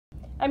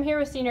I'm here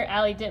with senior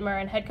Allie Dittmer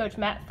and head coach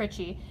Matt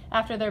Fritsche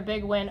after their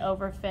big win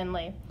over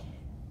Findlay.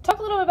 Talk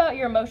a little about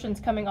your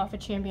emotions coming off a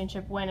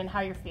championship win and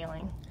how you're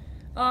feeling.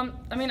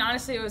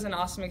 Honestly, it was an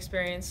awesome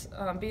experience.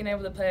 Being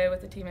able to play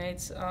with the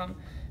teammates,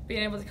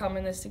 being able to come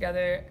in this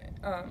together,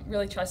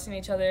 really trusting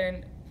each other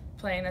and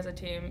playing as a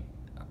team.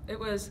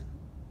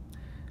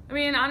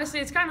 Honestly,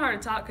 it's kind of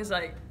hard to talk because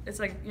it's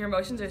like your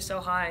emotions are so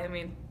high.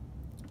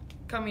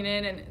 Coming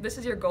in and this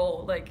is your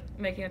goal,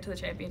 making it to the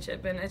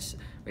championship, and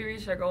we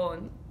reached our goal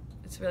and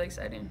it's really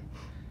exciting.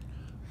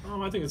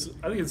 I think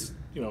it's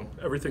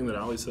everything that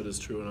Allie said is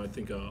true, and I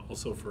think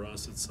also for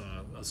us, it's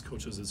us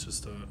coaches, it's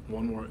just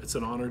it's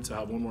an honor to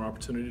have one more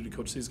opportunity to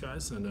coach these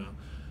guys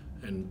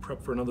and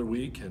prep for another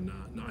week. And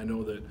I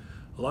know that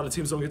a lot of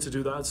teams don't get to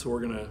do that, so we're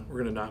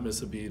gonna not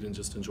miss a beat and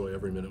just enjoy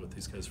every minute with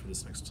these guys for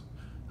this next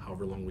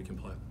however long we can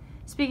play.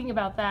 Speaking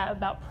about that,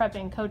 about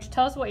prepping, Coach,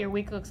 tell us what your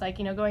week looks like.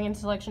 Going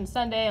into Selection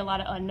Sunday, a lot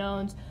of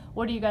unknowns.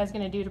 What are you guys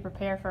going to do to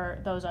prepare for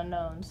those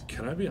unknowns?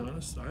 Can I be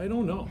honest? I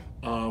don't know.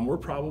 We're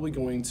probably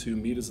going to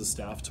meet as a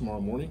staff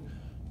tomorrow morning,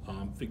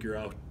 figure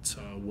out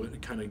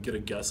kind of get a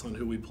guess on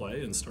who we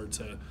play, and start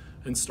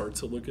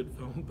to look at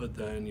film. But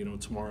then,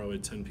 tomorrow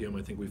at 10 p.m.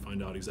 I think we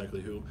find out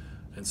exactly who,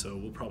 and so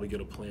we'll probably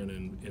get a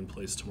plan in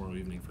place tomorrow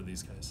evening for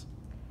these guys.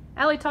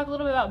 Allie, talk a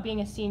little bit about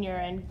being a senior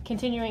and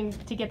continuing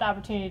to get the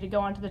opportunity to go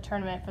onto the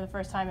tournament for the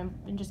first time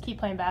and just keep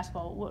playing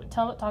basketball.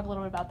 Talk a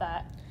little bit about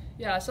that.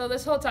 Yeah, so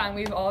this whole time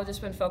we've all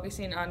just been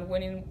focusing on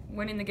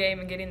winning the game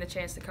and getting the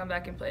chance to come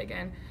back and play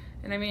again.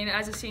 And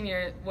as a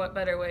senior, what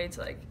better way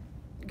to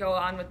go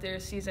on with their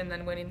season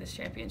than winning this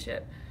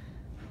championship?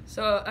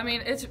 So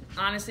it's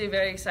honestly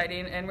very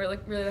exciting, and we're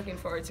really looking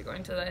forward to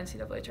going to the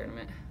NCAA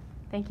tournament.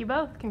 Thank you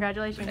both.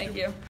 Congratulations. Thank you.